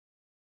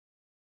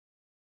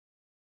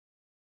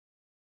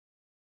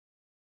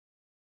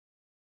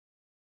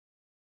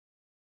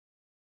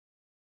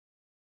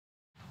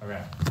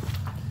Okay.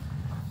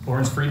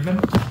 Lawrence Friedman.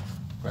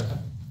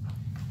 Present.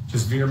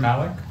 Jasveer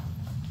Malik.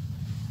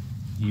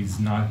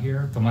 He's not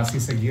here. Tomasi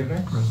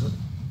Seguirre. Present.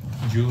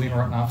 Julian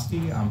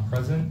Rotnovsky, I'm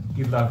present.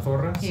 Hilda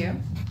Torres. Here.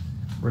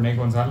 Rene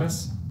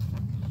Gonzalez.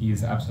 He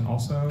is absent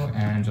also.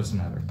 And Justin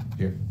Heather.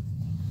 Here.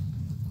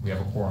 We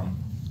have a quorum.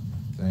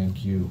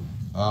 Thank you.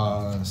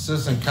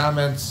 Citizen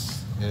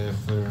comments.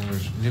 If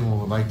there's anyone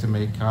would like to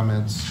make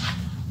comments,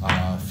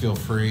 feel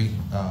free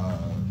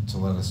to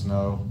let us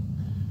know.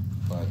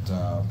 But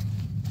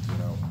you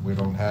know, we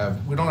don't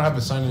have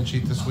a sign-in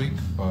sheet this week.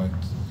 But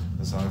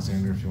Ms.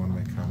 Alexander, if you want to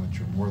make comments,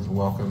 you're more than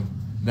welcome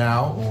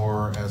now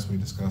or as we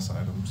discuss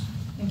items.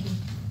 Thank you.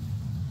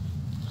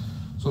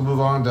 So we'll move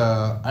on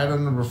to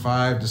item number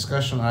 5,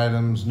 discussion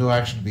items, no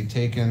action to be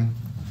taken.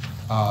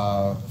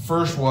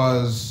 First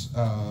was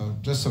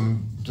just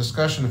some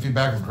discussion and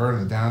feedback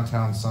regarding the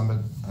Downtown Summit.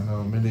 I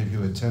know many of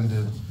you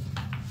attended.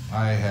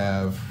 I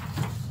have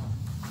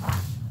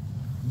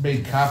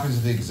made copies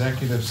of the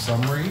executive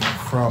summary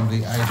from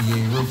the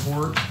IDA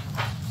report.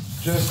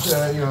 Just,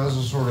 you know, this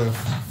is sort of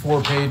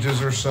 4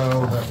 pages or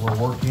so that we're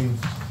working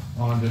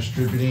on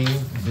distributing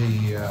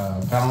the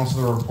balance of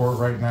the report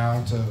right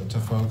now to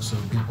folks so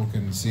people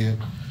can see it.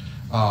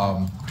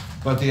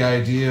 But the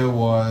idea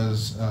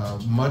was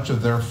much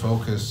of their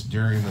focus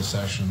during the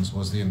sessions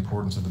was the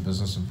importance of the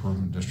Business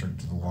Improvement District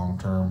to the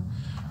long-term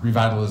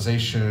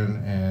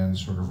revitalization and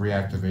sort of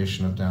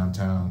reactivation of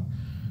downtown.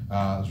 It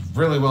was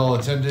really well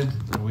attended.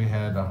 We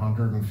had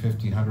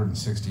 150,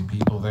 160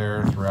 people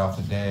there throughout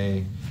the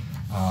day.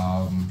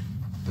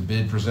 The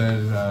bid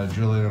presented,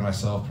 Julian and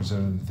myself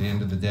presented at the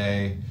end of the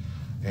day,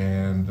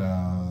 and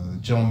the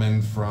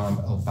gentleman from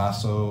El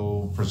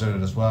Paso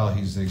presented as well.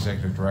 He's the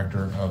executive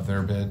director of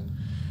their bid,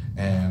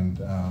 and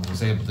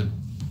was able to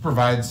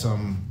provide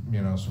some,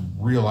 you know, some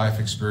real life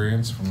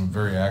experience from a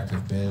very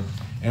active bid.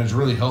 And it's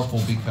really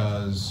helpful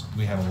because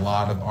we had a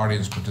lot of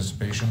audience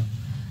participation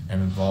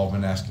and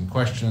involvement, asking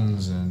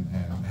questions and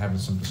having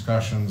some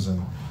discussions.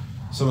 And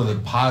some of the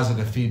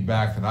positive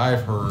feedback that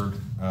I've heard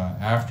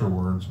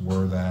afterwards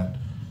were that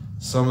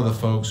some of the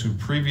folks who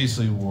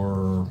previously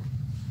were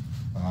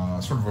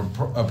sort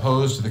of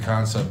opposed to the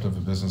concept of a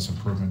business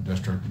improvement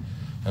district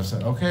have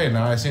said, okay,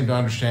 now I seem to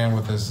understand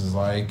what this is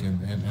like,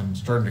 and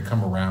starting to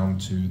come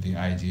around to the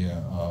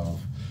idea of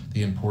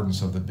the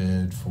importance of the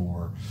bid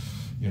for,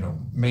 you know,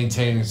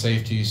 maintaining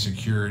safety,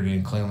 security,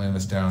 and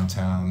cleanliness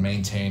downtown,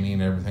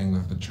 maintaining everything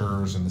that the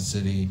TERS and the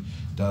city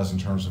does in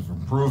terms of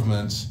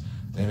improvements.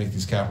 They make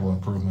these capital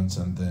improvements,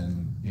 and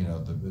then, you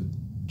know,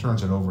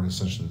 turns it over to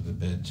essentially the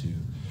bid to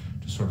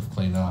sort of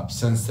clean up.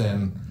 Since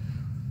then,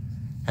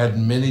 had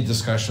many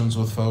discussions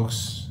with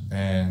folks,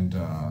 and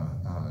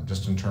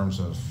just in terms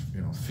of,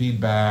 you know,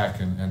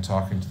 feedback and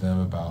talking to them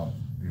about,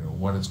 you know,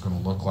 what it's going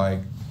to look like.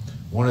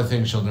 One of the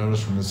things you'll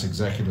notice from this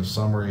executive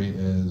summary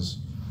is,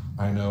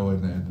 I know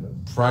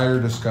in prior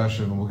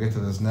discussion, we'll get to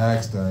this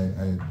next,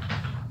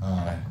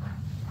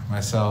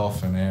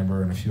 myself and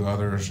Amber and a few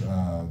others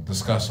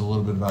discussed a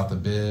little bit about the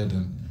bid,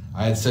 and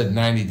I had said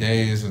 90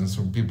 days, and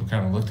so people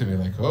kind of looked at me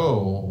like,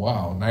 oh,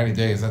 wow, 90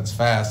 days, that's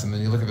fast. And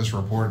then you look at this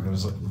report, and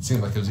it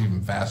seemed like it was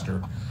even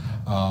faster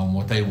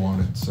what they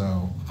wanted.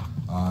 So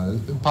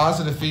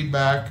positive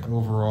feedback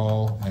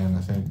overall, and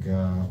I think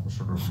we're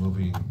sort of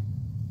moving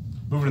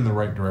in the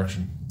right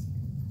direction.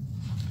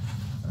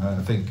 I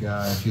think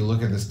if you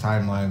look at this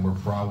timeline, we're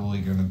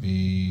probably going to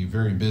be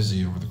very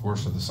busy over the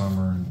course of the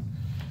summer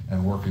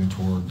and working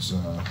towards,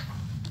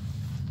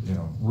 you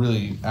know,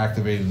 really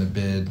activating the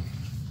bid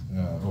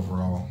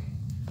overall.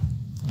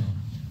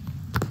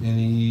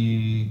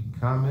 Any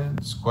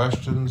comments,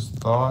 questions,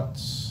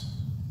 thoughts?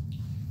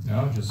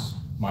 No, just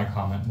my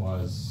comment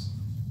was,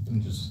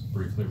 just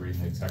briefly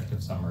reading the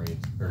executive summary,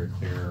 it's very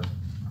clear.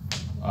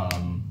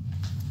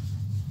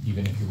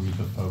 Even if you read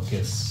the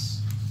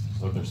focus,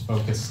 so there's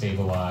focus,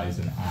 stabilize,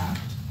 and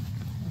act.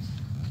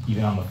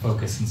 Even on the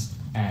focus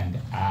and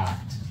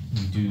act,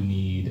 you do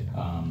need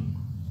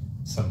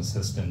some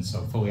assistance.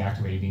 So fully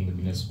activating the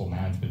municipal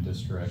management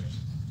district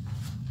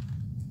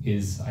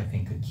is, I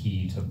think, a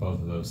key to both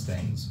of those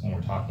things. When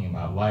we're talking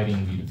about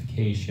lighting,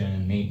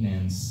 beautification,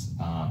 maintenance,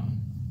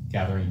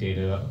 gathering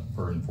data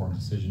for informed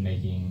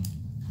decision-making,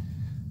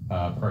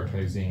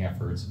 prioritizing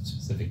efforts of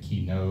specific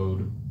key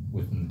node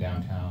within the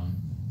downtown.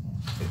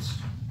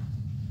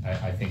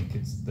 I think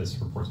this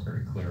report's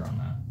very clear on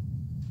that.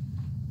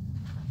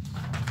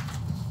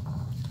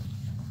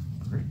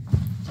 Great.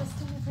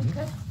 Justin, if I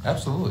could?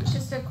 Absolutely.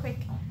 Just a quick,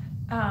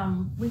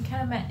 we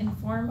kind of met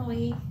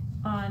informally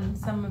on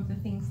some of the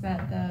things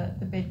that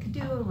the bid could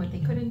do and what they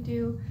couldn't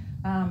do.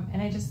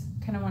 And I just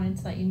kind of wanted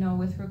to let you know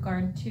with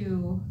regard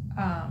to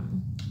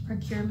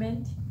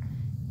procurement,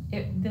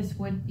 this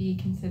would be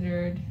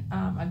considered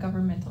a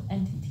governmental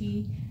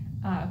entity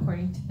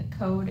according to the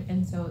code,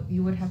 and so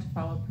you would have to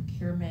follow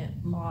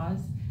procurement laws.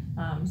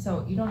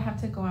 So you don't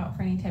have to go out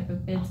for any type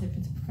of bids if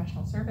it's a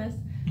professional service,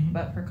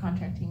 but for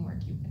contracting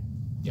work you would.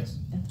 Yes.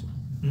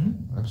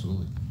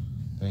 Absolutely.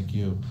 Thank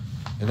you.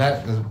 And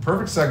that is a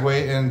perfect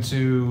segue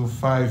into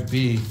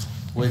 5B,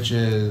 which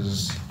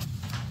is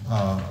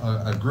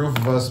a group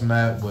of us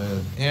met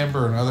with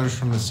Amber and others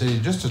from the city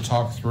just to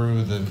talk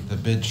through the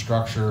bid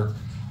structure.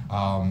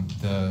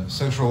 The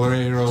Central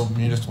Laredo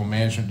Municipal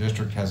Management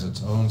District has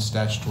its own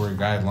statutory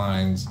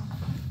guidelines.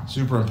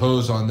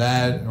 Superimposed on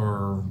that,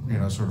 or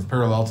sort of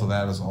parallel to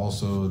that, is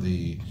also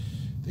the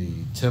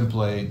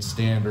template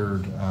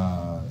standard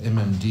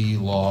MMD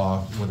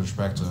law with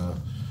respect to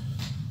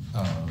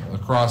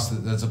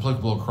that's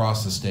applicable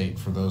across the state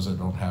for those that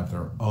don't have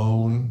their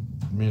own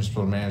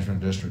municipal management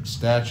district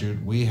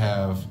statute. We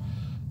have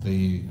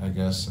the, I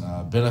guess,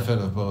 benefit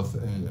of both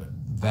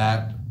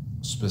that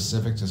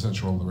specific to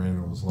Central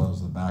Laredo as well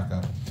as the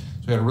backup. So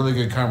we had a really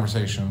good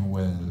conversation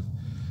with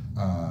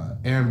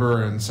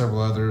Amber and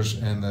several others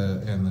in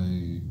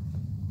the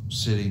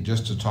city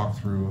just to talk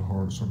through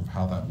sort of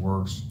how that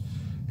works.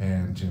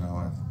 And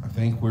I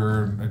think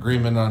we're in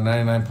agreement on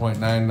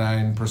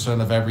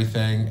 99.99% of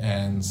everything,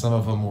 and some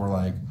of them were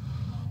like,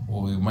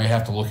 well, we might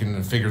have to look in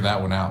and figure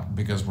that one out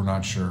because we're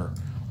not sure.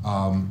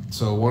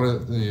 So one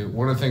of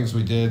the things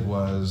we did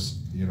was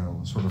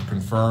sort of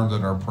confirm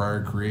that our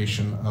prior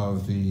creation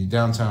of the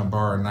Downtown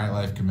Bar and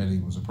Nightlife Committee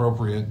was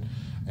appropriate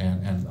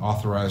and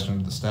authorized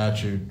under the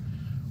statute.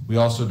 We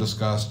also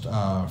discussed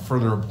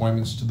further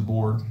appointments to the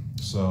board.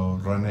 So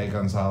Rene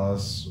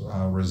Gonzalez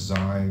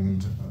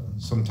resigned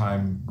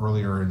sometime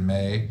earlier in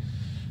May.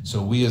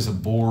 So we as a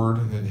board,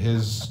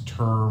 his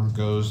term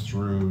goes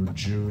through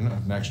June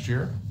of next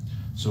year.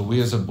 So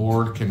we as a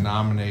board can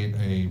nominate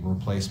a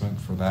replacement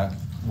for that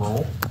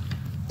role.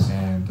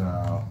 And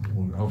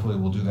hopefully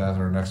we'll do that at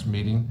our next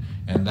meeting.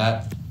 And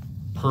that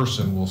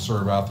person will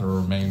serve out the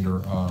remainder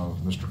of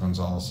Mr.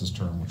 Gonzalez's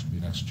term, which will be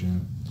next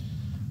June.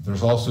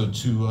 There's also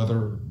two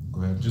other,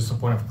 go ahead. Just a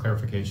point of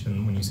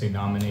clarification, when you say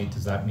nominate,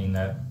 does that mean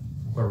that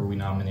whoever we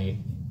nominate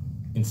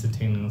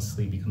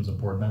instantaneously becomes a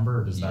board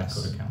member, or does that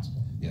go to council?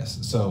 Yes,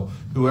 so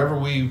whoever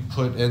we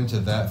put into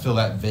that, fill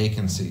that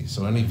vacancy.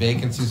 So any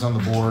vacancies on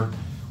the board,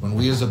 when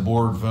we as a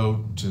board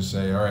vote to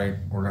say, all right,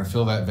 we're gonna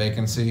fill that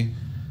vacancy,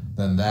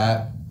 then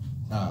that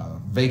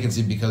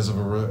vacancy, because of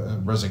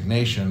a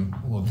resignation,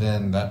 well,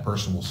 then that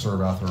person will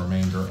serve out the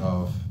remainder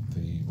of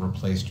the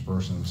replaced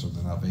person, so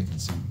then that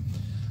vacancy.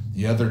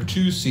 The other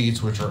two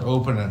seats, which are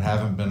open and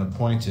haven't been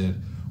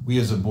appointed, we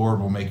as a board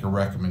will make a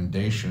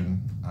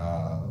recommendation,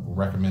 we'll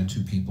recommend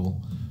two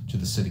people to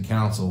the city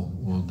council.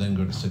 We'll then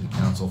go to city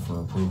council for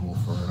approval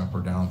for an up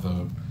or down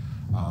vote.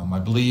 I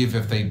believe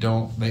if they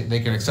don't, they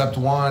can accept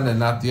one and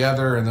not the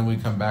other, and then we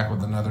come back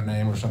with another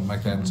name or something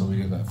like that until we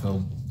get that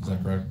filled. Is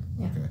that correct?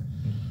 Yeah. Okay.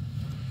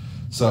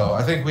 So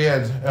I think we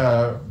had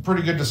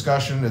pretty good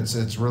discussion.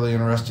 It's really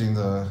interesting,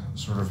 the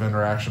sort of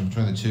interaction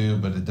between the two,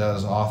 but it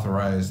does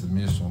authorize the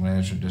municipal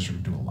management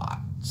district to do a lot.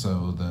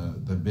 So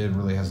the bid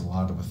really has a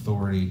lot of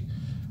authority.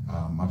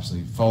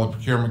 Obviously follow the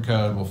procurement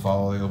code, we'll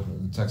follow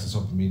the Texas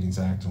Open Meetings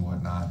Act and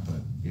whatnot,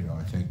 but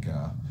I think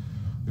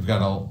we've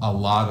got a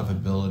lot of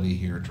ability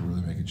here to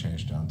really make a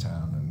change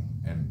downtown.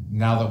 And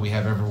now that we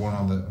have everyone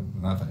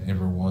not that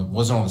everyone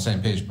wasn't on the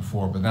same page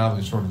before, but now that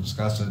we've sort of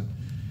discussed it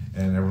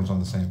and everyone's on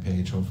the same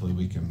page, hopefully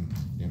we can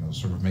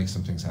sort of make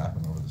some things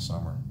happen over the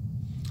summer.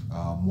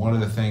 One of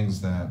the things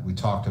that we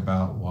talked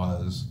about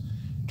was,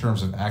 in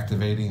terms of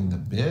activating the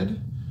bid,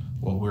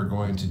 what we're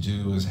going to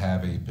do is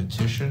have a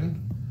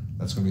petition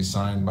that's going to be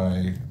signed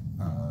by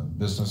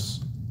business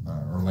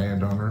or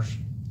landowners,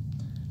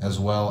 as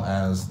well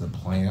as the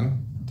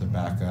plan to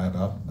back that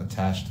up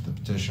attached to the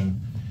petition.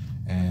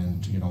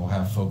 And we'll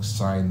have folks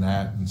sign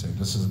that and say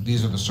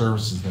these are the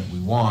services that we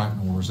want,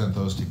 and we'll present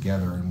those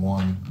together in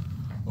one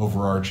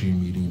overarching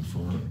meeting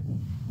for.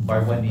 By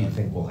when do you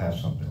think we'll have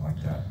something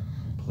like that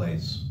in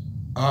place?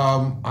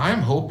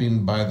 I'm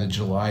hoping by the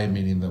July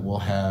meeting that we'll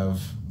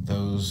have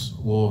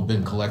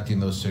been collecting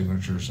those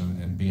signatures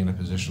and be in a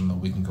position that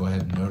we can go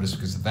ahead and notice,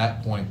 because at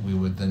that point we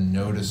would then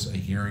notice a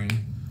hearing.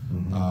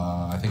 Mm-hmm.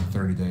 I think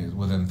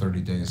within 30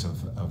 days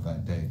of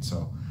that date.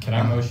 So can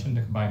I motion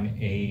to combine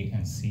A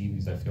and C,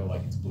 because I feel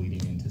like it's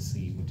bleeding into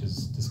C, which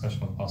is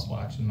discussion with possible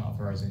action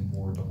authorizing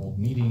board to hold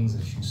meetings,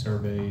 issue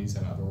surveys,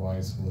 and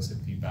otherwise solicit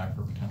feedback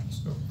for potential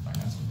scope of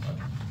financing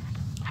project.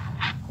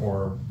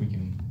 Or we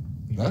can.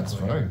 That's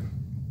fine.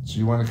 So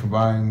you want to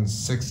combine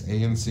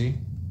 6A and C?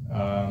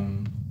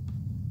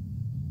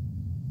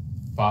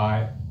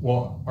 5.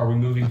 Well, are we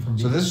moving from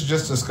B? So this is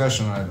just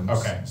discussion items.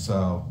 Okay.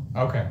 So.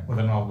 Okay. Well,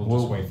 then we'll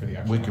just wait for the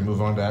action. We can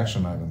move on to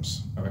action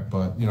items. Okay.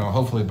 But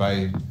hopefully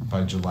by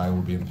July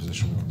we'll be in a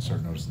position where we can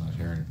start noticing that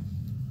hearing.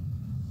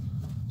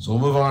 So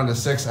we'll move on to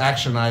 6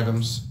 action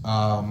items.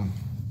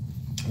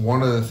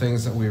 One of the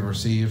things that we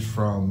received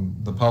from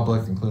the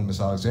public, including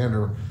Ms.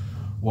 Alexander,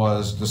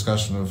 was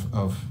discussion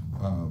of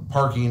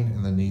parking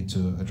and the need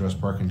to address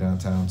parking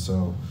downtown.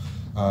 So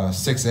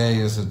 6A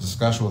is a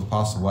discussion with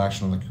possible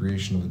action on the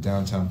creation of the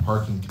downtown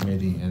parking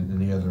committee and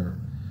any other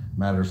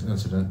matters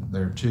incident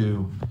there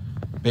too.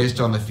 Based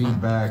on the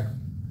feedback,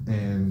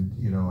 and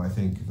I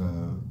think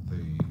the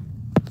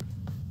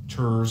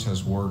TERS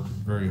has worked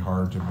very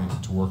hard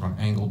to work on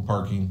angled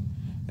parking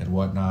and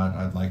whatnot.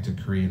 I'd like to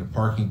create a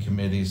parking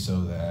committee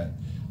so that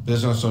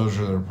business owners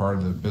that are part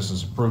of the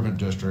business improvement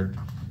district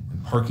and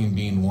parking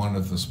being one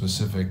of the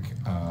specific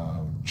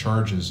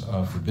charges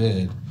of the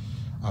bid,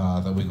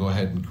 that we go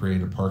ahead and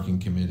create a parking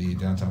committee,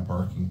 downtown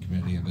parking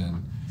committee, and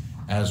then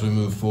as we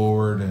move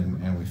forward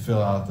and we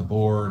fill out the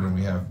board and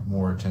we have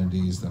more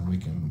attendees, then we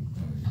can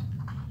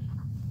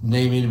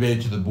name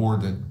anybody to the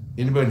board that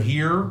anybody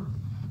here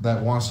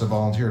that wants to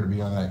volunteer to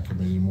be on that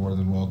committee, more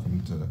than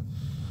welcome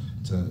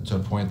to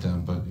appoint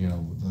them. But you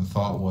know, the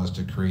thought was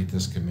to create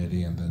this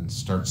committee and then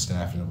start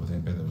staffing it with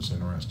anybody that was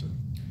interested.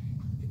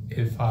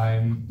 If I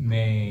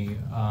may,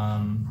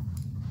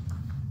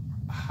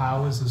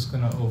 how is this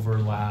gonna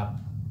overlap?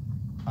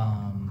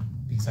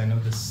 Because I know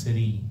the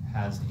city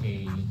has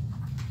a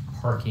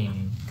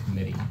parking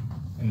committee,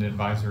 an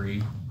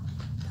advisory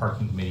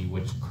parking committee,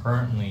 which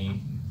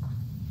currently,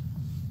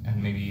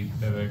 and maybe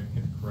Vivek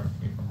can correct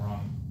me if I'm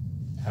wrong,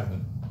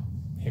 hasn't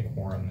hit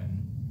quorum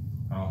in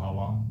I don't know how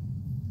long.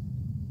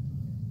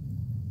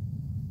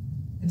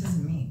 It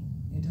doesn't meet.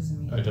 It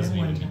doesn't meet. It doesn't at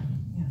one even meet. time.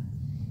 Yeah.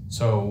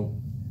 So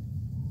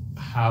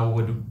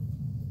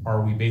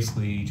are we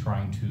basically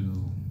trying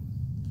to,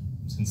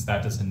 since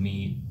that doesn't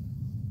meet,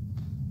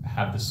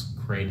 have this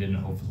created and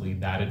hopefully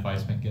that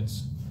advisement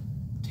gets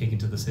taken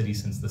to the city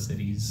since the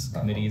city's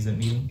committee isn't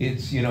meeting?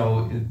 It's,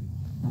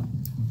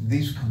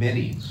 these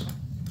committees,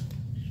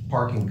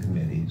 parking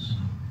committees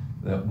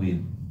that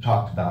we've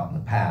talked about in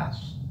the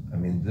past, I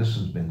mean, this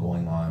has been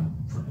going on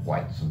for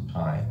quite some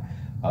time.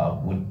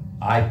 When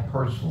I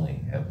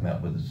personally have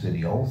met with the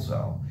city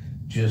also,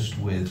 just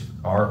with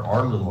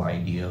our little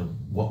idea of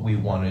what we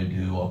want to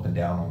do up and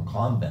down on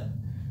Convent,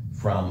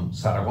 from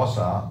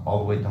Zaragoza all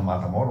the way to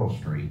Matamoros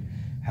Street,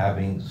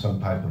 having some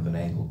type of an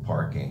angled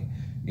parking.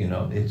 You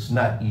know, it's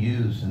not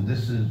used, and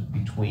this is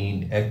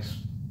between X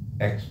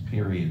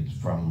periods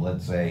from,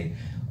 let's say,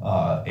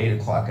 8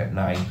 o'clock at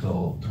night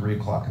till 3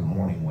 o'clock in the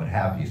morning, what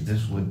have you.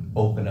 This would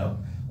open up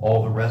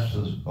all the rest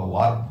of a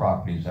lot of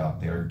properties out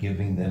there,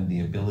 giving them the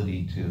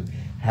ability to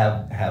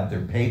have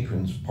their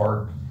patrons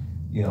park,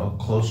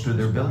 close to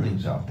their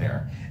buildings out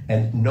there.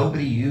 And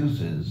nobody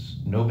uses,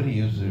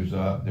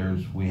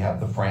 we have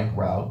the Frank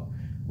route,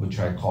 which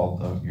I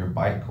call your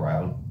bike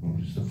route,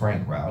 which is the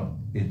Frank route.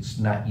 It's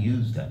not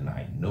used at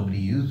night. Nobody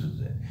uses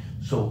it.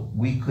 So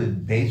we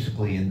could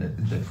basically, in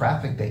the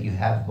traffic that you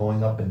have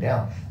going up and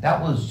down,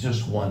 that was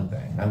just one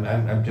thing.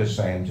 I'm just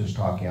saying, I'm just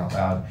talking out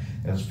loud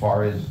as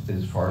far as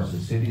the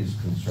city is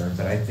concerned.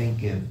 But I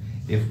think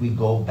if we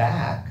go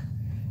back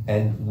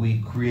and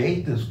we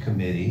create this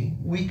committee,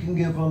 we can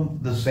give them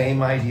the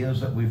same ideas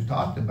that we've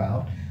talked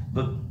about,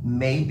 but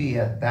maybe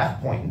at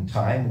that point in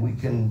time, we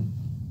can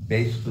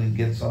basically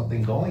get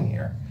something going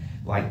here.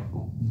 Like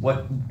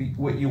what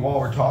you all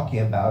were talking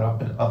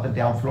about up and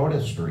down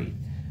Florida Street,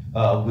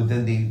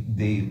 within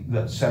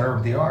the Center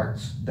of the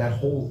Arts, that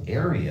whole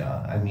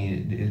area, I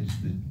mean,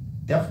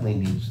 it definitely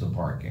needs the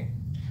parking.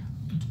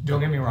 Don't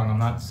get me wrong, I'm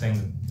not saying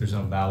that there's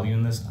no value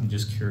in this, I'm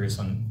just curious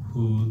on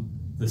who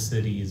the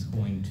city is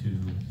going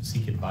to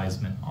seek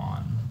advisement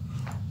on.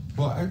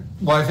 Well,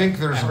 I think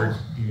there's Amber,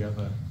 do you have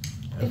a?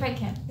 If I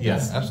can.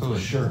 Yes, absolutely.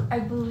 Sure. I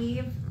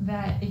believe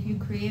that if you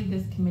created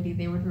this committee,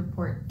 they would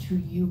report to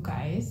you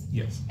guys.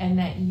 Yes. And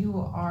that you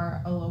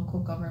are a local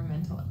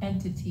governmental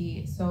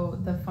entity, so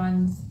the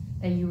funds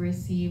that you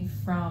receive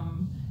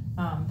from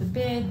the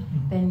bid,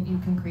 then you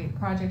can create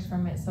projects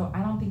from it. So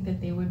I don't think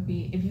that they would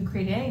be, if you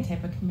create any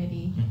type of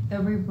committee,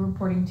 they'll be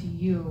reporting to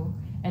you,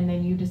 and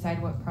then you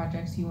decide what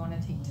projects you want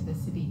to take to the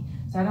city.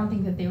 So I don't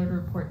think that they would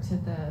report to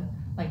the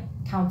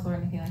council or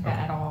anything like that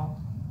at all.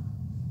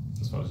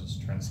 That's what I was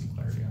just trying to see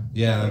clarity on.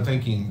 Yeah, I'm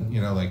thinking,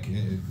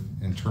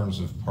 in terms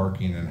of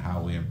parking and how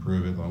we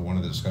improve it, one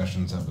of the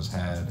discussions that was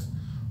had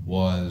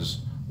was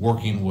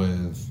working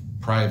with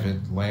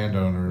private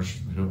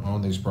landowners who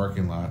own these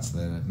parking lots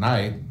that at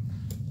night,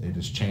 they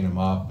just chain them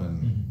up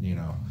and,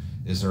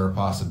 is there a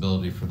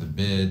possibility for the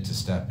bid to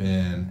step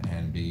in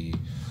and be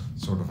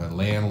sort of a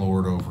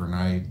landlord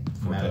overnight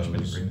for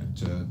Management those,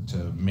 agreement. to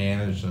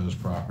manage those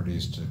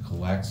properties, to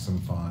collect some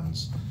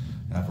funds,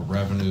 have a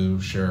revenue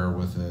share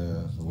with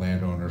the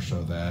landowner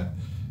so that,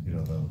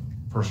 the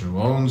person who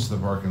owns the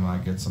parking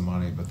lot gets some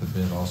money, but the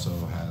bid also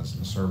has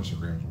a service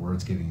agreement where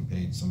it's getting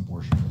paid some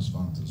portion of those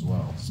funds as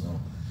well. So,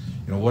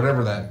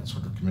 whatever that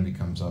sort of committee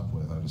comes up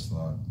with, I just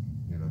thought,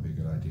 it'd be a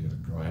good idea to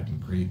go ahead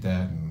and create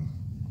that and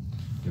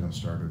get them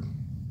started.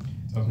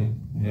 Okay.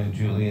 Yeah,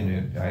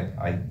 Julian,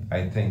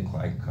 I think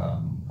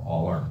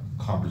all our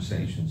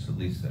conversations, at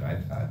least that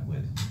I've had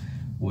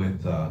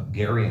with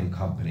Gary and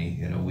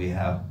company,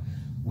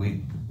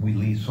 we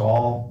lease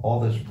all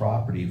this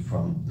property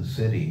from the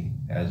city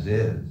as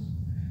is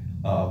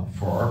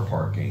for our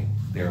parking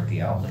there at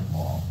the Outlet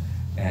Mall,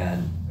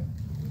 and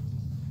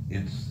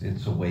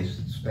it's a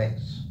wasted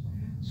space.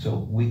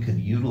 So we could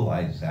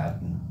utilize that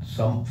in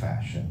some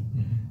fashion.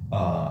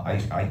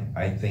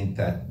 I think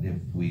that if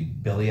we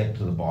belly up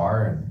to the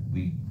bar and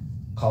we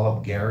call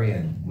up Gary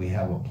and we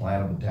have a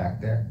plan of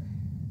attack there,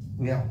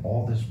 we have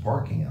all this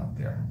parking out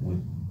there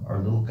with our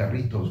little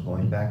carritos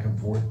going back and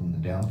forth in the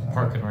downtown.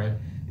 Parking right.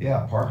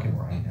 Yeah, parking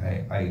right.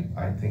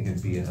 I think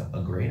it'd be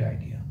a great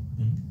idea.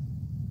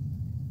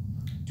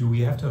 Do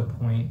we have to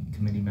appoint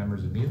committee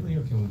members immediately,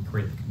 or can we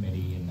create the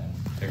committee and then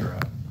figure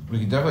out? We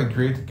can definitely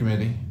create the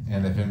committee,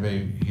 and if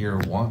anybody here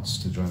wants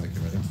to join the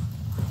committee,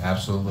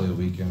 absolutely,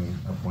 we can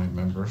appoint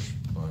members,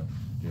 but,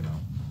 you know,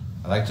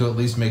 I'd like to at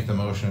least make the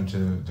motion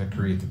to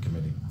create the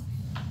committee.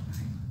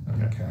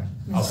 Okay.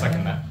 I'll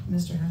second that.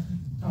 Mr. Hathaway,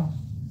 oh,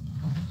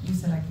 you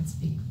said I could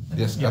speak. but-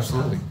 Yes,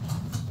 absolutely.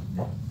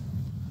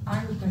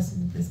 I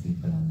requested that this be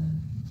put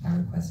on I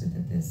requested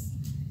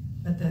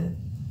that the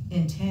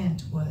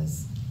intent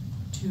was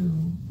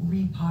to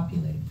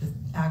repopulate the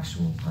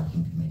actual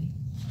parking committee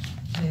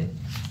that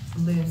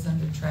lives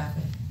under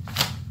traffic,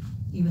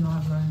 even though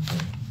I've learned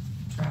that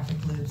traffic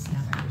lives now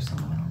under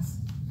someone else.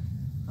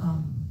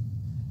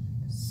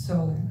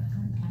 So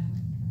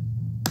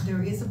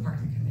there is a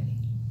parking committee,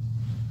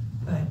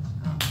 but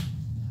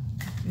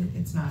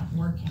it's not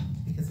working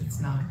because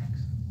it's not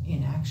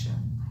in action.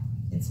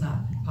 It's not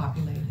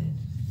populated.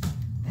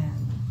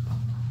 And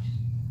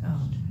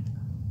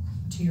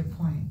to your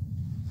point,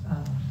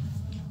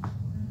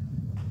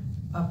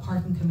 a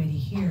parking committee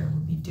here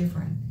would be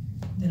different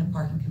than a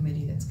parking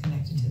committee that's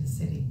connected to the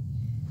city.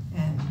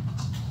 And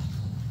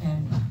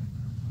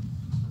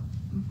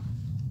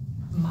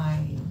my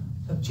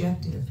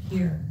objective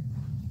here,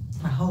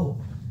 my hope,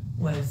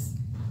 was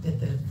that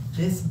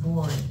this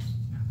board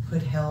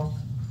could help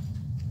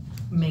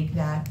make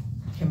that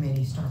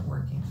committee start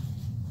working.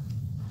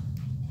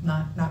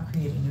 Not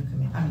create a new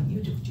committee. I mean,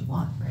 you do what you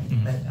want, right?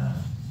 Mhm.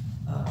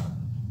 But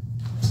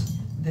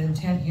the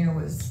intent here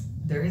was,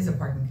 there is a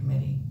parking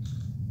committee,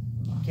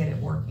 get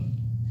it working.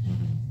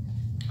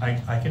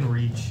 I can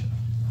reach,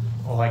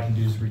 all I can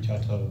do is reach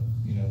out to,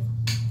 you know,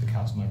 the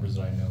council members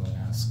that I know and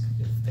ask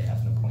if they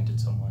haven't appointed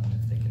someone,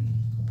 if they can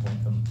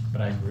appoint them.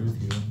 But I agree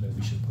with you that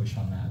we should push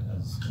on that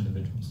as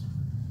individuals.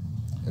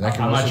 And that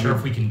can I'm not also sure be-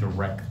 if we can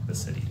direct the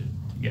city to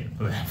get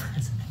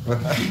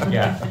whatever.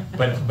 Yeah,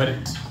 but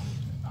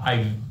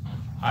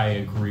I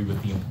agree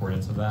with the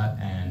importance of that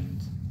and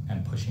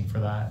pushing for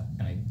that,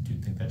 and I do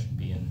think that should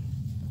be an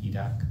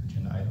EDAC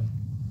agenda item,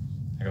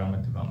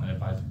 Economic Development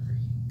Advisory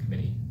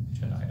Committee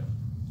agenda item.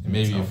 And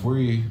maybe So- if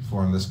we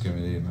form this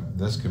committee and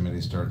this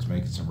committee starts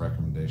making some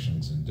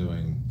recommendations and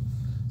doing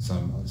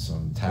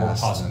some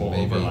tasks, possible and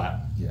maybe,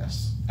 overlap.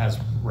 yes. As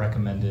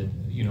recommended,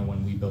 you know,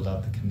 when we build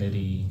out the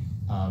committee,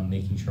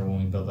 making sure when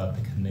we build out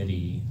the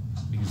committee,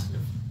 because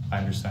if I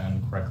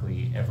understand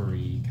correctly,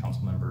 every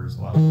council member is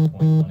allowed to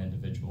appoint one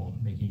individual,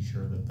 making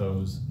sure that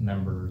those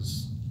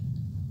members,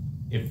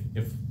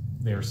 if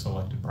they're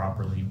selected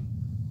properly,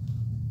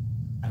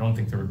 I don't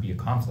think there would be a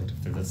conflict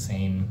if they're the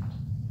same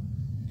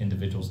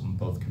individuals on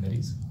both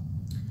committees,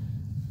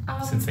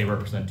 since they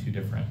represent two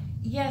different.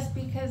 Yes,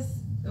 because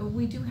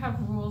we do have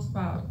rules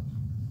about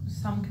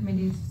some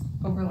committees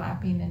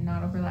overlapping and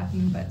not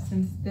overlapping, but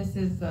since this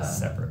is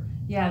Separate.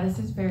 yeah, this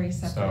is very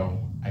separate. So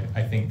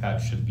I think that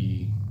should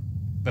be,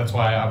 that's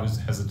why I was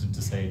hesitant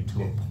to say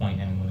to appoint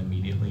anyone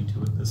immediately to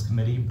this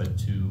committee, but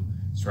to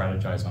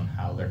strategize on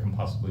how there can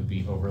possibly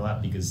be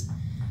overlap, because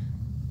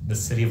the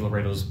City of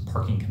Laredo's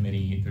parking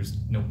committee, there's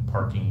no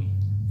parking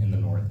in the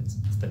north, it's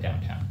the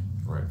downtown.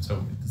 Right.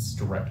 So it's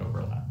direct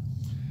overlap.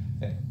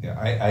 Yeah,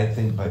 I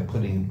think by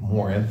putting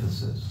more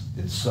emphasis,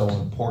 it's so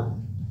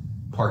important,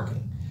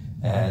 parking.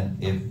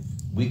 And if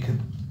we could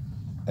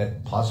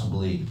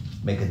possibly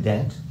make a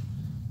dent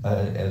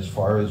as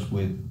far as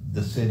with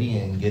the city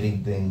and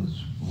getting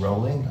things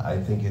rolling,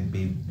 I think it'd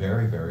be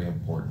very, very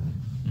important,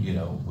 you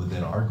know,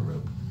 within our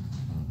group.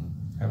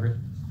 Agree?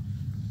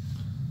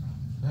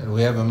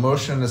 We have a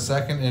motion and a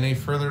second. Any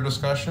further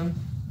discussion?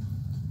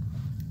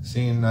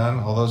 Seeing none,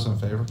 all those in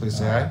favor, please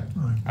say aye.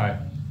 Aye.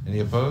 Any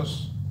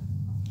opposed?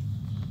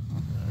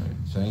 All right,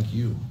 thank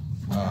you.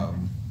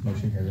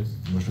 Motion carries.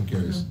 Motion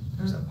carries.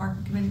 There's a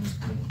parking committee was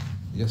created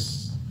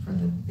Yes, for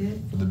the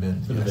bid. for the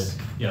bid. For the bid, Yes.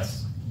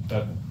 yes,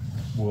 that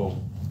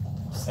will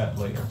set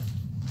later.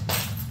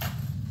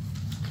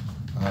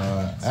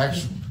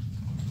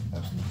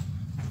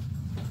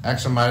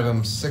 Action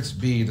item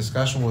 6B,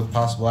 discussion with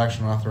possible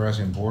action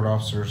authorizing board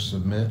officers to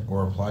submit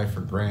or apply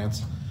for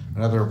grants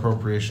and other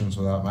appropriations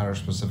without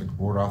matter-specific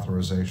board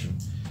authorization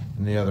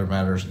and the other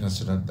matters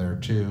incident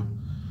thereto.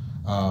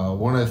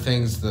 One of the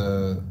things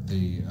the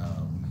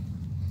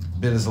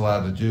bid is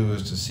allowed to do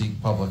is to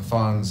seek public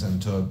funds,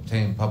 and to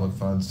obtain public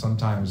funds,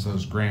 sometimes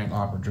those grant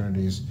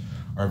opportunities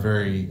are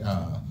very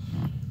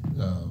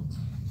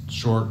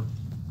short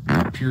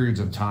periods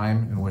of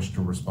time in which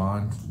to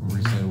respond.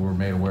 Recently, we were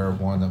made aware of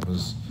one that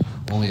was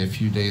only a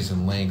few days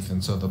in length,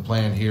 and so the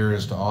plan here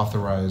is to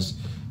authorize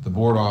the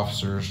board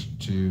officers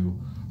to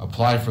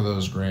apply for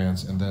those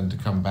grants and then to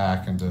come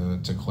back and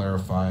to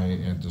clarify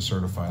and to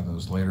certify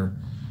those later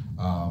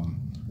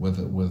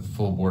with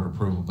full board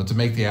approval. But to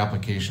make the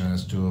application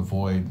is to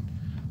avoid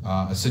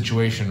a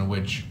situation in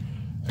which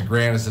a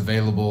grant is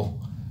available,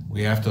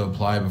 we have to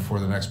apply before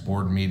the next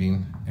board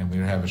meeting, and we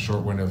have a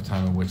short window of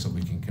time in which that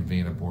we can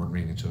convene a board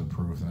meeting to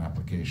approve an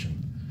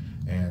application.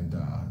 And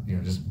you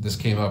know, just this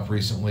came up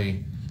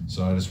recently,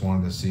 so I just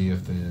wanted to see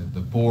if the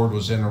board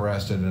was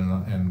interested in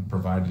and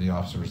provided the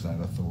officers that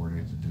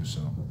authority to do so.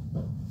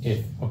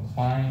 If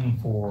applying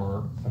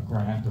for a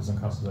grant doesn't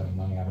cost us any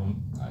money, I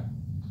don't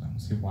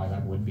see why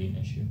that would be an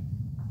issue.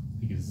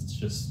 Because it's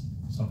just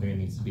something that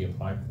needs to be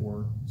applied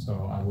for.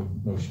 So I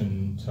would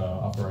motion to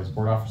authorize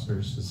board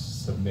officers to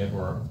submit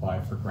or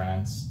apply for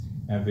grants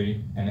and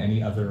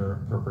any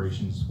other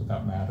appropriations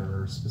without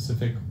matter,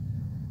 specific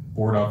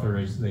board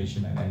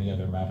authorization and any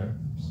other matters.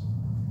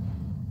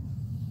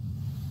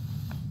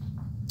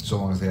 So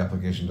long as the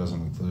application doesn't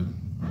include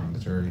a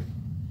monetary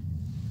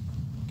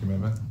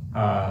commitment?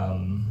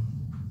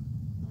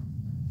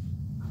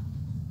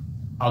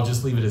 I'll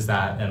just leave it as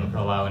that and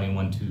allow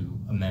anyone to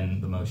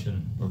amend the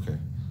motion. Okay.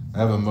 I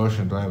have a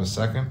motion. Do I have a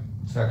second?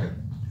 Second.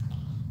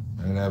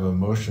 And I have a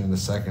motion and a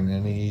second.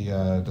 Any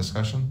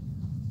discussion?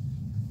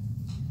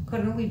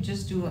 Couldn't we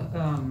just do,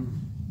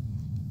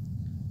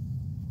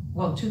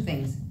 well, two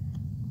things.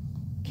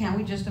 Can't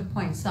we just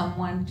appoint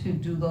someone to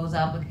do those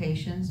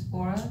applications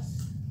for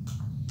us?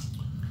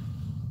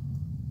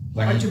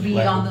 Or to be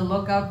on the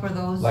lookout for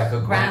those Like a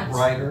grant grants?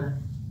 writer?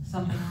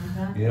 Something like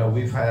that? You know,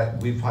 we've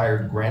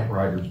hired grant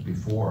writers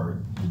before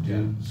to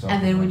do something.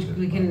 And then like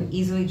we this. can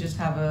easily just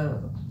have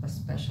a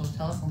special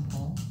telephone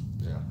pole.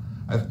 Yeah.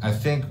 I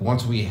think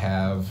once we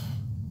have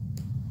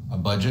a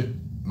budget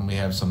and we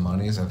have some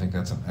monies, I think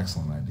that's an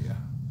excellent idea.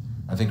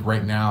 I think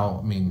right now,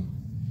 I mean,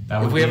 That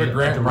if would we have be a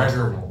grant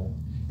director writer, role.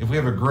 if we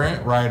have a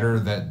grant writer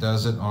that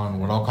does it on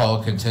what I'll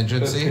call a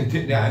contingency,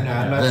 Yeah, no,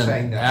 I'm not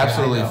saying then that. Yeah, I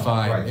absolutely know.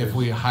 fine. Right, If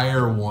we there's-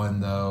 hire one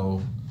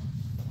though,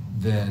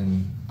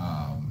 then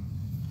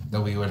that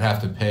we would have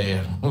to pay,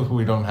 and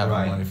we don't have the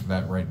Right. money for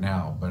that right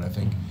now. But I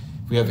think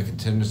if we have the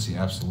contingency,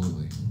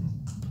 absolutely.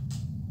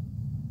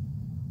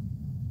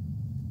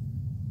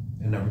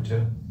 And number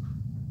two?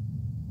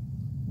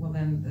 Well,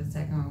 then the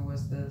second one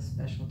was the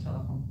special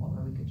telephone pole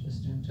that we could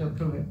just do to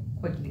approve it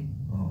quickly,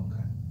 Oh,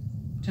 okay.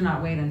 to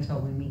not wait until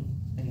we meet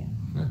again.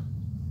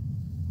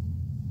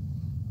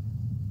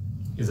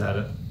 Is that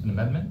an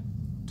amendment?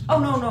 Oh,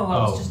 no, I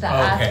was Oh, just okay.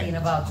 asking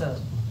about the,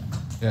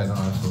 Yeah, no,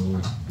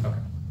 absolutely. Okay.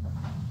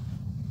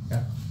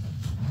 Yeah.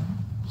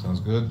 Sounds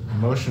good.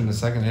 Motion to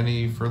second.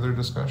 Any further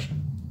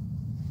discussion?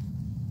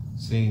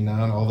 Seeing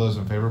none, all those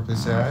in favor,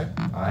 please say aye.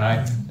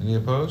 Aye. Any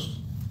opposed?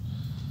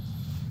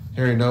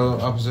 Hearing no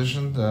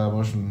opposition, the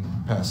motion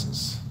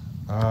passes.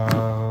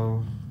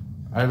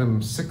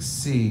 Item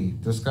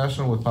 6C,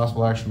 discussion with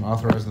possible action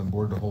authorizing the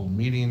board to hold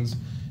meetings,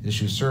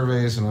 issue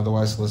surveys, and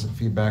otherwise solicit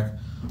feedback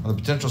on the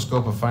potential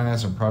scope of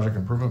finance and project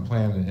improvement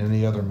plan and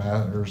any other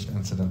matters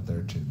incident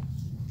thereto.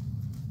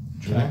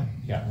 Julian?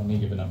 Yeah, let me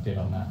give an update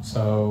on that.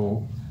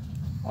 So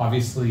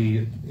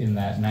obviously in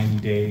that 90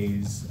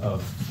 days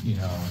of,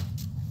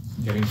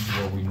 getting to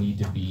where we need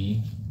to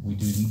be, we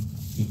do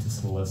need to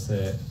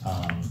solicit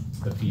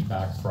the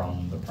feedback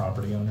from the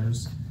property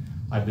owners.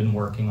 I've been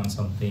working on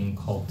something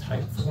called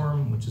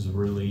Typeform, which is a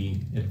really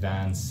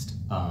advanced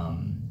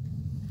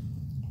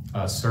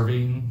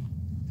surveying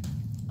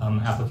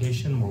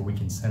application where we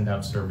can send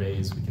out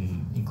surveys. We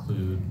can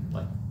include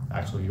like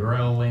actual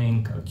URL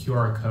link, a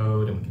QR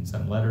code, and we can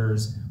send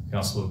letters. We can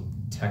also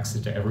text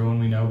it to everyone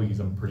we know because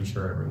I'm pretty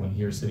sure everyone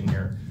here sitting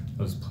here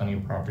knows plenty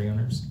of property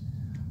owners.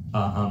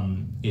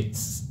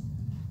 It's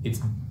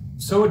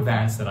so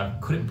advanced that I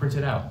couldn't print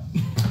it out.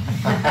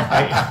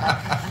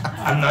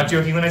 I'm not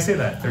joking when I say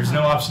that. There's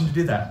no option to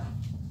do that.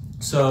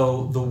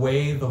 So the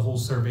way the whole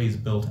survey is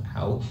built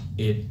out,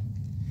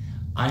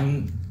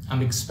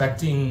 I'm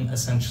expecting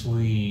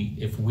essentially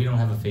if we don't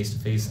have a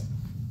face-to-face,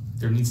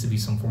 there needs to be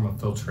some form of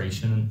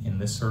filtration in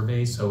this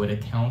survey. So it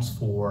accounts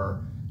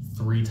for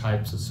 3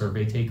 types of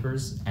survey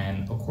takers,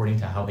 and according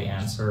to how they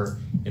answer,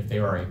 if they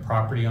are a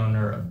property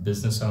owner, a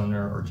business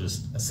owner, or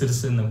just a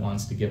citizen that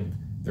wants to give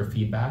their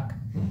feedback,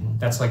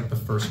 that's like the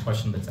first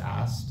question that's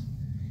asked.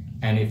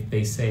 And if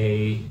they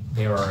say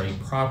they are a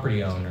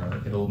property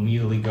owner, it'll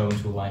immediately go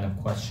into a line of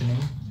questioning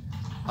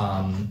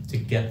to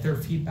get their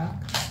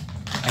feedback.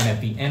 And at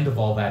the end of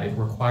all that, it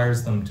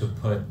requires them to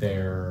put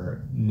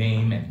their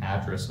name and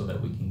address so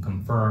that we can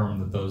confirm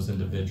that those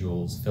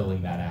individuals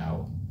filling that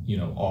out,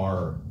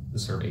 are the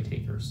survey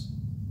takers.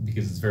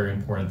 Because it's very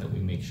important that we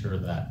make sure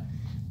that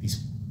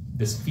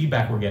this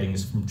feedback we're getting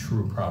is from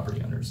true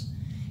property owners.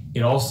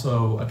 It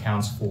also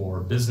accounts for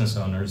business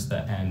owners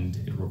and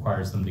it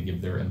requires them to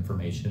give their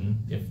information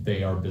if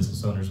they are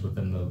business owners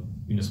within the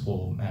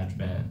municipal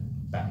management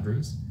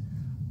boundaries.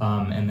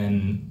 And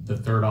then the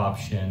third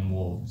option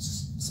will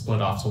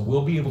split off. So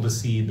we'll be able to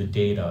see the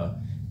data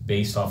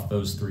based off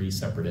those 3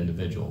 separate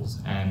individuals.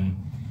 And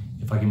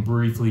if I can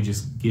briefly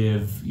just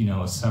give,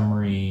 a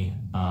summary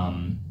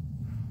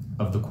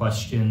of the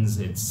questions,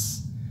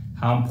 it's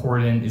how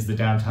important is the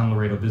downtown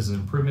Laredo Business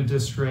Improvement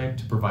District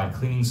to provide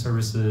cleaning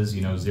services,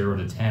 0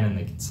 to 10, and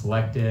they can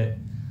select it.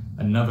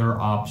 Another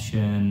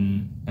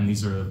option, and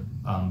these are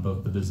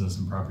both the business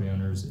and property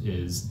owners,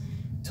 is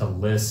to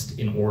list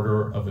in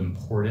order of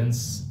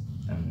importance,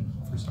 and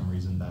for some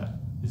reason that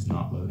is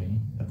not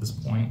loading at this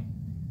point,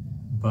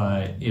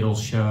 but it'll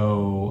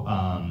show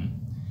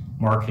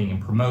marketing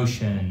and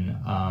promotion,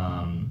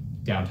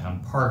 downtown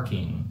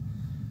parking,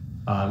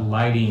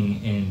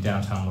 lighting in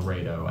downtown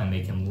Laredo, and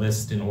they can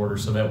list in order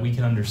so that we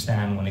can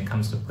understand when it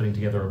comes to putting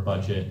together a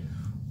budget,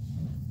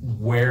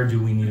 where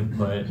do we need to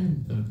put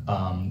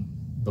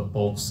the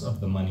bulks of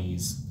the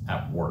monies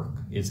at work?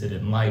 Is it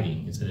in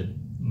lighting? Is it in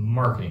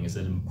marketing? Is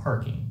it in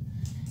parking?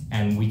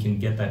 And we can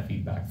get that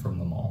feedback from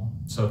them all.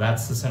 So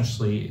that's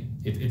essentially,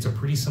 it's a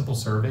pretty simple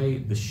survey.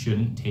 This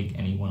shouldn't take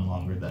anyone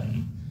longer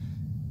than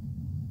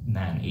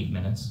 8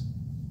 minutes.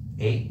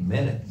 8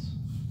 minutes.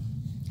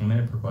 A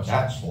minute per question.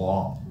 That's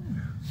long.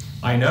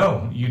 I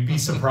know, you'd be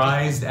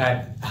surprised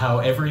at how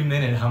every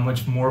minute, how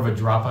much more of a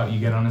dropout you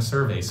get on a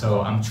survey.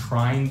 So I'm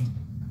trying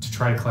to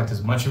collect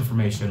as much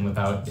information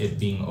without it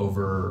being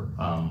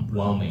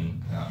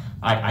overwhelming. Yeah.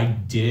 I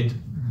did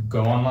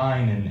go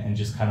online and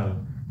just kind of,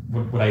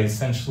 what I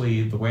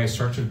essentially, the way I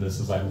structured this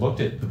is I looked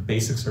at the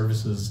basic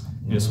services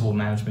municipal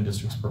management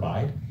districts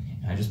provide,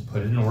 and I just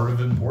put it in order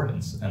of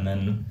importance. And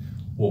then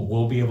what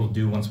we'll be able to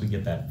do once we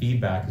get that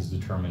feedback is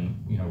determine,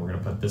 we're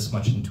gonna put this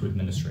much into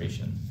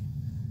administration,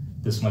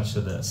 this much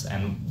to this,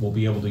 and we'll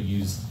be able to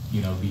use,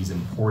 these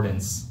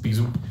importance,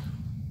 because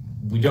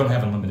we don't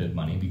have unlimited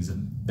money, because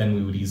then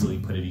we would easily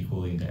put it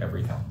equally into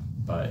everything.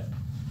 But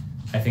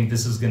I think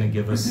this is gonna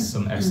give us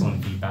some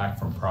excellent feedback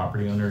from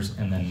property owners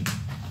and then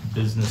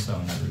business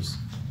owners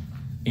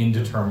in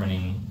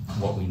determining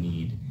what we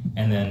need.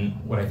 And then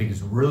what I think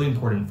is really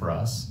important for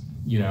us,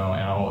 and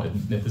I'll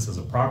admit this as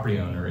a property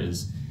owner,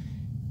 is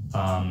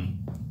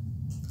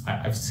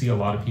I see a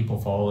lot of people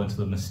fall into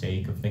the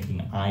mistake of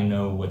thinking I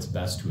know what's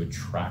best to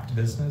attract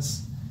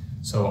business.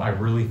 So I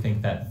really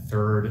think that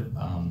third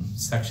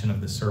section of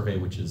the survey,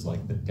 which is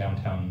like the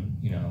downtown,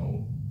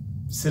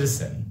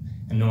 citizen,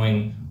 and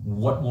knowing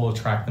what will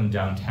attract them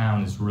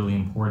downtown is really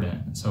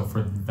important. So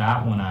for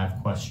that one, I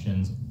have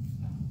questions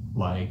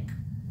like,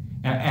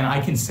 and I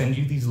can send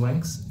you these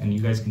links, and you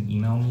guys can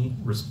email me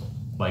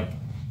like,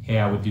 hey,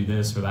 I would do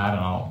this or that, and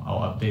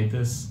I'll update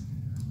this.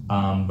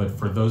 But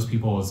for those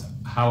people, is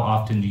how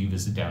often do you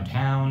visit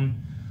downtown?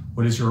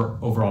 What is your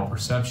overall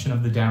perception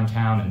of the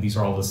downtown? And these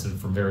are all listed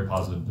from very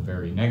positive to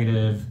very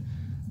negative.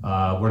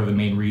 What are the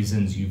main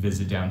reasons you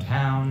visit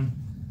downtown?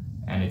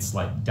 And it's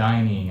like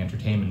dining,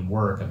 entertainment,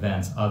 work,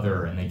 events,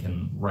 other, and they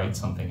can write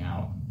something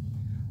out.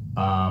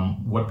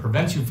 What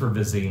prevents you from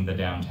visiting the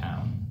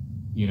downtown?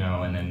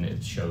 And then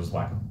it shows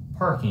lack of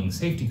parking,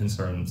 safety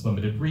concerns,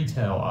 limited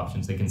retail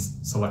options. They can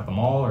select them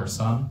all or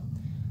some.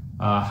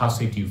 How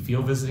safe do you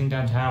feel visiting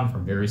downtown,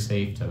 from very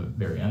safe to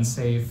very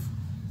unsafe?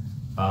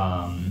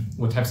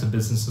 What types of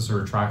businesses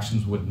or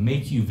attractions would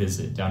make you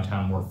visit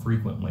downtown more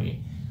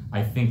frequently?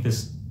 I think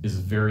this is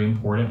very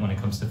important when it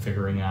comes to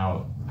figuring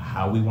out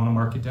how we want to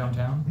market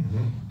downtown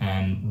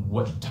and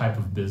what type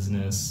of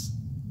business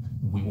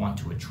we want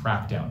to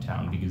attract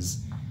downtown,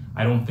 because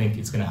I don't think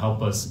it's going to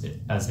help us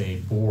as a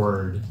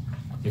board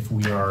if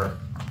we are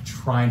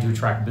trying to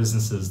attract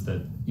businesses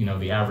that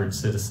the average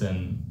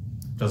citizen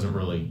doesn't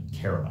really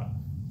care about.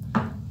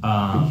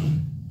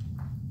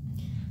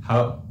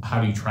 How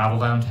do you travel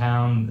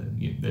downtown?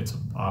 It's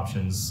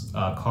options: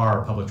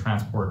 car, public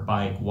transport,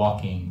 bike,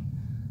 walking,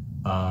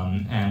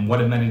 and what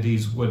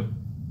amenities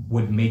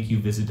would make you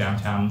visit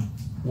downtown?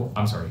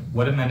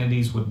 What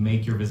amenities would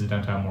make your visit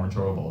downtown more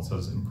enjoyable? So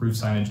it's improved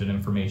signage and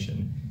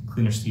information,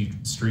 cleaner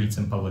streets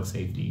and public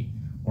safety,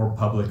 more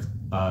public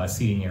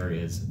seating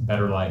areas,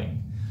 better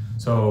lighting.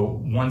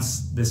 So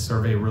once this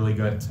survey really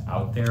gets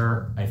out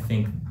there, I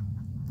think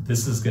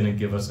this is going to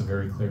give us a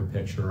very clear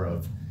picture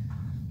of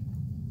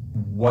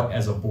what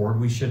as a board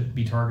we should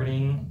be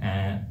targeting,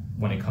 and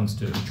when it comes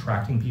to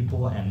attracting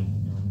people, and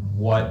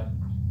what,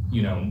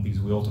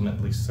 because we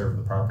ultimately serve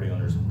the property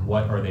owners,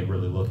 what are they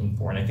really looking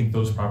for? And I think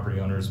those property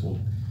owners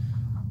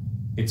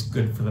it's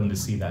good for them to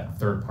see that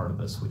third part of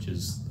this, which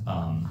is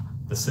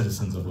the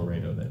citizens of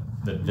Laredo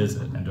that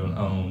visit and don't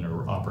own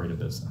or operate a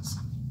business.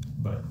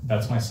 But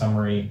that's my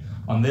summary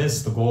on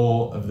this. The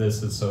goal of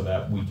this is so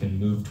that we can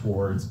move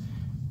towards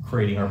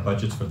creating our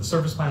budgets for the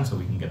service plan so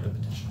we can get the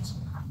petitions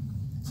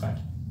signed.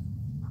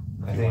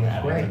 I think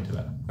it's great. To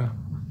that.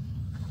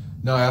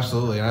 No,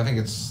 absolutely, and I think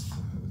it's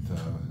the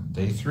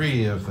day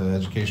 3 of the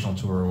educational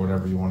tour, or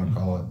whatever you want to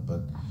call it,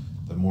 but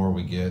the more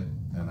we get,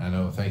 and I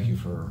know, thank you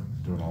for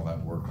doing all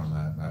that work on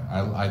that.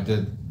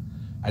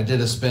 I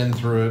did a spin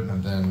through it,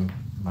 and then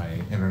my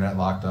internet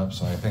locked up,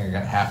 so I think I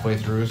got halfway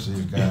through, so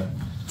you've got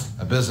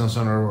a business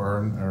owner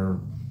or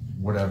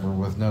whatever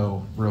with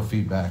no real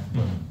feedback.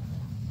 But,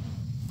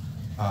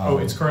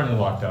 it's currently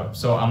locked up.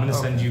 So I'm gonna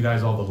send you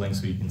guys all the links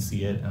so you can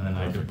see it, and then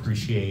I'd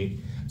appreciate,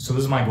 so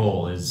this is my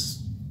goal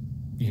is,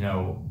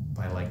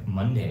 by like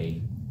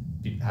Monday,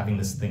 having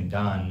this thing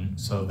done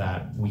so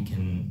that we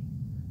can,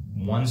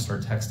 one,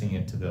 start texting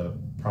it to the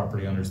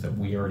property owners that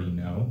we already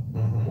know,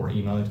 or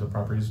emailing to the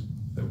properties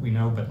that we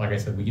know. But like I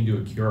said, we can do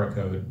a QR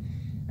code,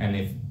 and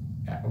if,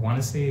 I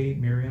wanna say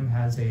Miriam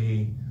has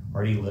a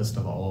already list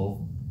of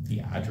all the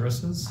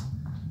addresses.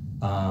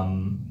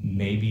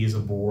 Maybe as a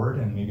board,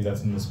 and maybe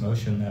that's in this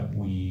motion, that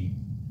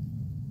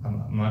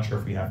I'm not sure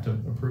if we have to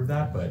approve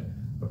that, but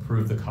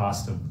approve the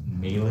cost of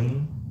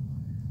mailing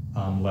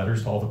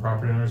letters to all the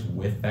property owners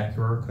with that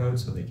QR code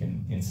so they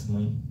can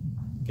instantly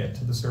get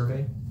to the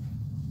survey.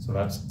 So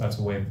that's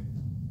a way of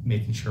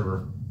making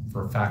sure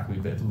for a fact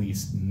we've at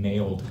least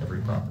mailed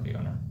every property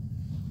owner.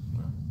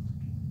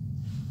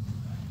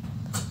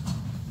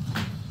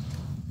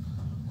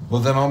 Well,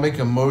 then I'll make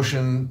a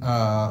motion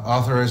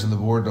authorizing the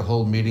board to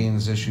hold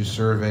meetings, issue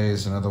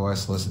surveys, and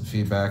otherwise solicit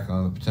feedback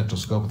on the potential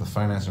scope of the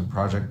finance and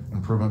project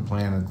improvement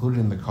plan,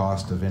 including the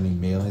cost of any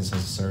mailings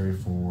necessary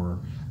for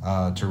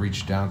to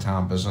reach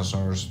downtown business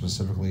owners,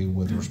 specifically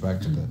with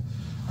respect to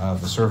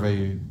the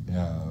survey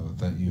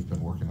that you've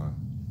been working on.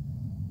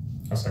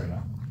 I'll second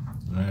that.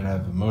 All right, I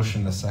have a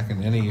motion, a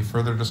second. Any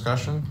further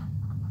discussion?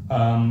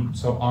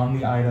 So on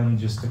the item,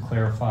 just to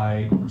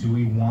clarify, do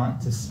we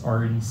want to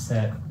already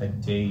set a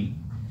date?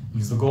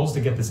 Because the goal is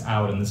to get this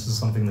out, and this is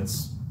something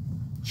that's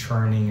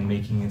churning and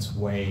making its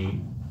way,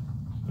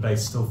 but I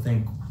still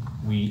think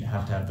we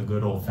have to have the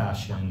good old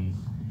fashioned,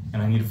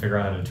 and I need to figure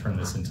out how to turn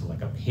this into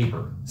like a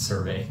paper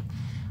survey.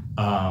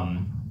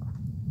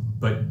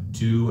 But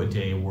do a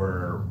day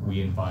where we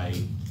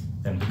invite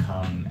them to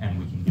come and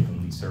we can give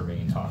them the survey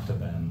and talk to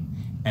them,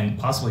 and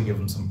possibly give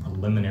them some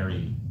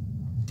preliminary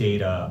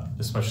data,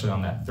 especially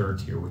on that third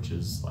tier, which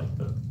is like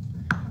the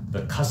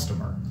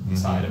customer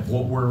side of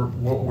what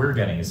we're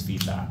getting as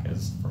feedback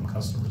as from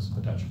customers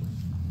potentially.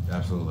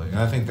 Absolutely, and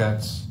I think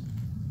that's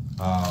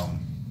I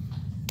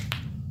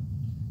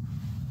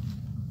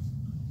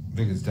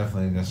think it's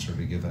definitely necessary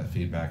to give that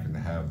feedback and to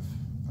have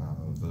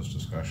those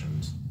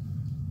discussions.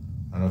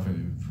 I don't know if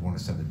you want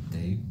to set a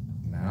date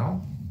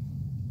now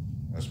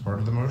as part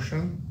of the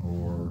motion,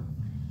 or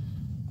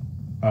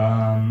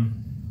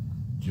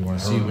do you want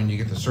to see when you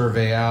get the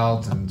survey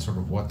out and sort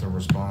of what the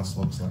response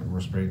looks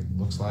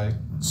like?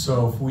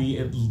 So if we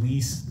at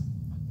least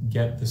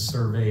get the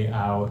survey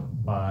out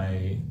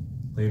by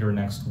later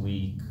next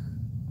week,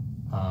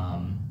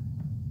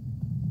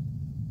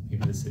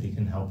 maybe the city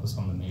can help us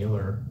on the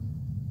mailer.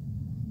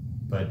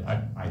 But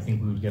I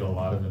think we would get a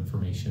lot of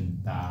information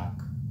back,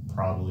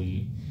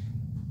 probably.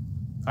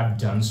 I've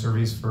done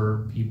surveys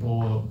for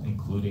people,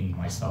 including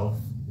myself.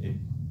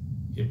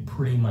 It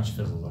pretty much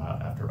fizzles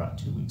out after about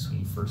 2 weeks when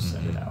you first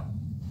send it out.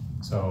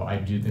 So I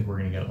do think we're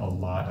gonna get a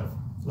lot of,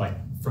 like,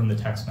 from the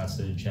text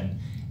message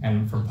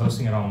and from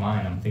posting it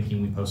online, I'm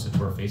thinking we post it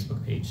to our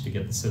Facebook page to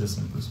get the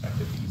citizen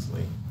perspective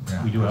easily.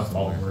 Yeah, we do have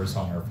absolutely. followers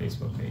on our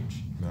Facebook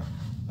page.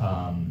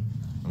 Yeah. And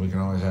we can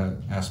always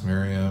ask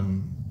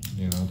Miriam,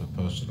 to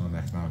post it on the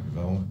economic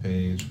development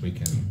page. We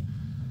can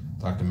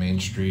talk to Main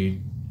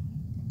Street,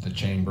 the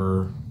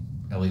Chamber,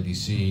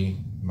 LEDC,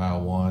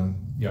 Mile 1.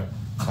 Yep.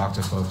 Talk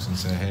to folks and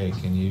say, hey,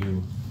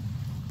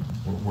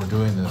 we're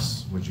doing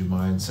this. Would you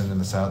mind sending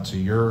this out to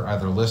your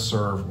either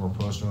listserv or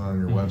posting it on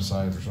your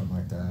website or something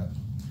like that?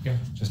 Yeah.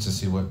 Just to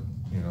see what,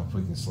 if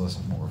we can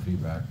solicit more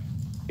feedback.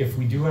 If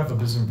we do have a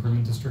business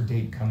improvement district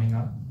date coming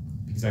up,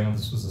 because I know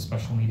this was a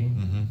special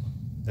meeting,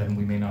 then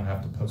we may not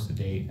have to post a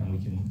date and we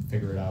can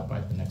figure it out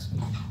by the next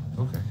meeting.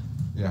 Okay,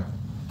 yeah.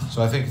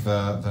 So I think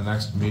the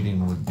next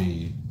meeting would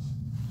be,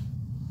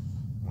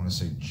 I want to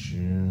say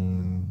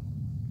June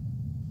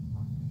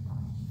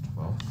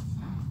 12th.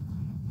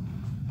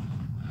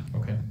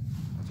 Okay,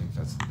 I think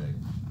that's the date.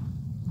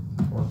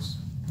 works.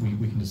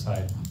 We can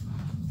decide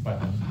by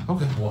then.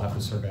 Okay. We'll have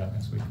the survey out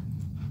next week.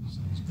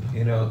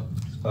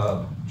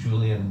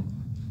 Julian,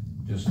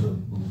 just a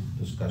little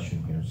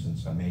discussion here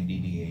since I'm ADD,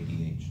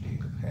 ADHD,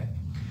 okay?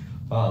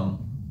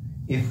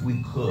 If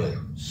we could,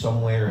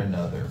 some way or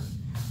another,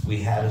 we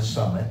had a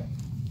summit,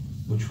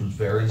 which was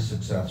very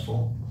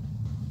successful,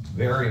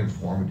 very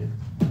informative.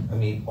 I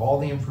mean, all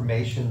the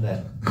information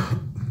that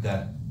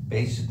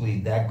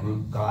basically that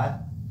group got,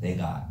 they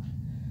got.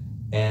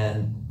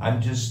 And I'm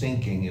just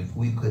thinking if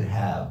we could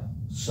have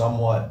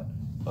somewhat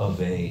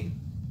of a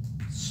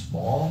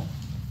small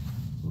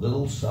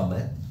little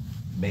summit,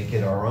 make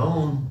it our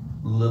own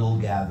little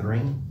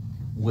gathering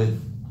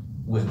with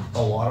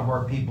a lot of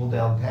our people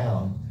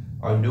downtown,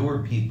 our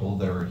newer people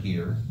that are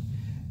here,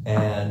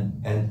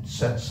 and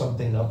set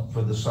something up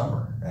for the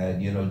summer.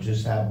 And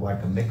just have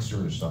like a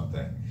mixer or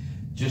something,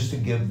 just to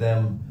give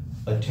them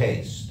a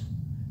taste.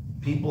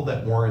 People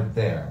that weren't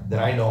there, that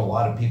I know a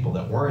lot of people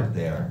that weren't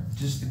there,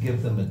 just to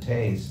give them a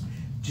taste,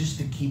 just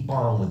to keep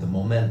on with the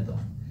momentum.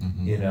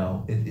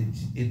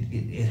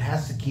 It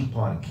has to keep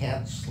on. It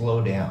can't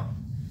slow down.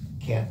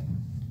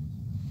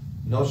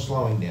 No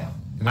slowing down.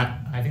 And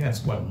I think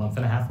that's what, a month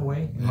and a half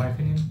away, in my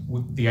opinion.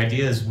 The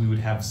idea is we would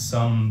have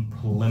some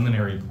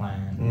preliminary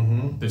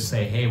plan to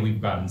say, hey,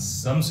 we've gotten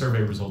some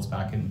survey results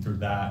back, and through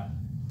that,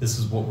 this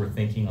is what we're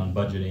thinking on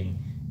budgeting,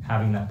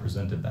 having that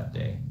presented that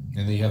day.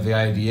 And then you have the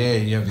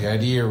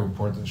IDA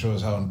report that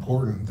shows how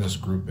important this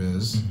group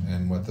is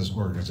and what this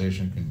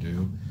organization can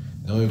do.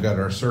 Then we've got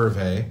our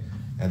survey,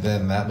 and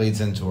then that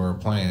leads into our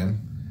plan.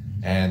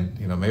 And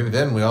maybe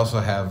then we also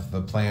have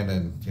the plan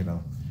in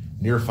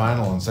near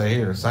final and say,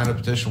 here, sign a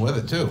petition with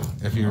it too.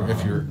 If you're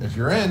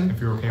in, If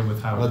you're okay with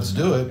how let's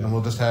do it, and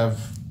we'll just have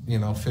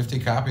 50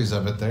 copies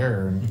of it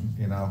there,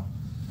 and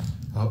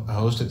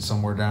host it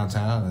somewhere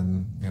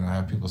downtown, and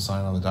have people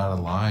sign on the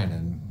dotted line,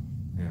 and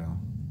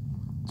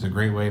it's a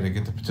great way to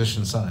get the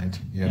petition signed,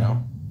 you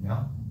know?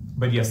 Yeah.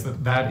 But yes,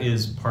 that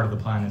is part of the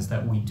plan, is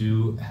that we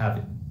do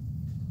have,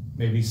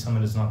 maybe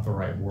summit is not the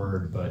right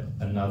word, but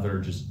another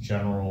just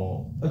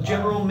general. A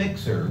general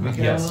mixer, we get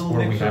a yes, little where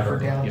we mixer have for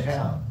everything, yes.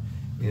 downtown.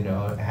 You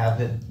know,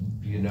 have it,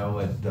 you know,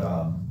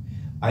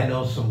 I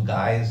know some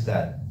guys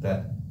that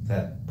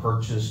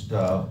purchased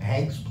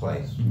Hank's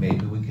place.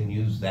 Maybe we can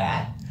use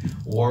that,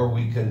 or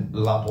we can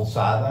La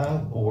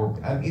Posada, or,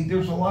 I mean,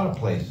 there's a lot of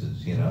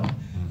places, you know,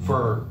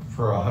 for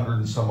 100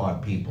 and some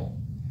odd people.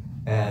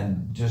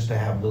 And just to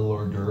have little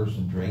hors d'oeuvres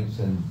and drinks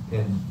and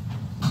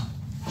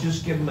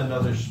just give them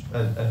another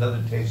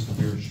taste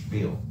of your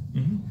spiel,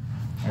 Mhm.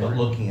 I but agree.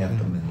 looking at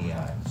them in the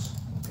eyes,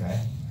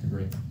 okay?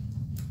 Agree.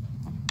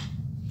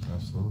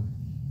 Absolutely.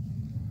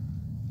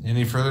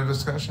 Any further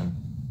discussion?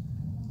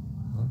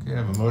 Okay, I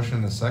have a motion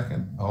and a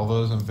second. All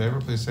those in favor,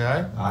 please say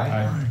aye.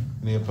 Aye.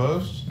 Any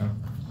opposed? No.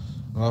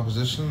 No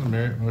opposition,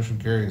 the motion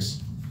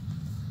carries.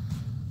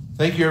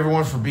 Thank you,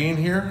 everyone, for being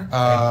here.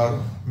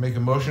 Make a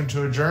motion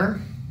to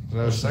adjourn. Is that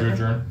a Motion to second?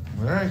 adjourn.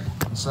 All right,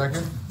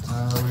 second.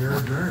 We are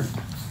adjourned.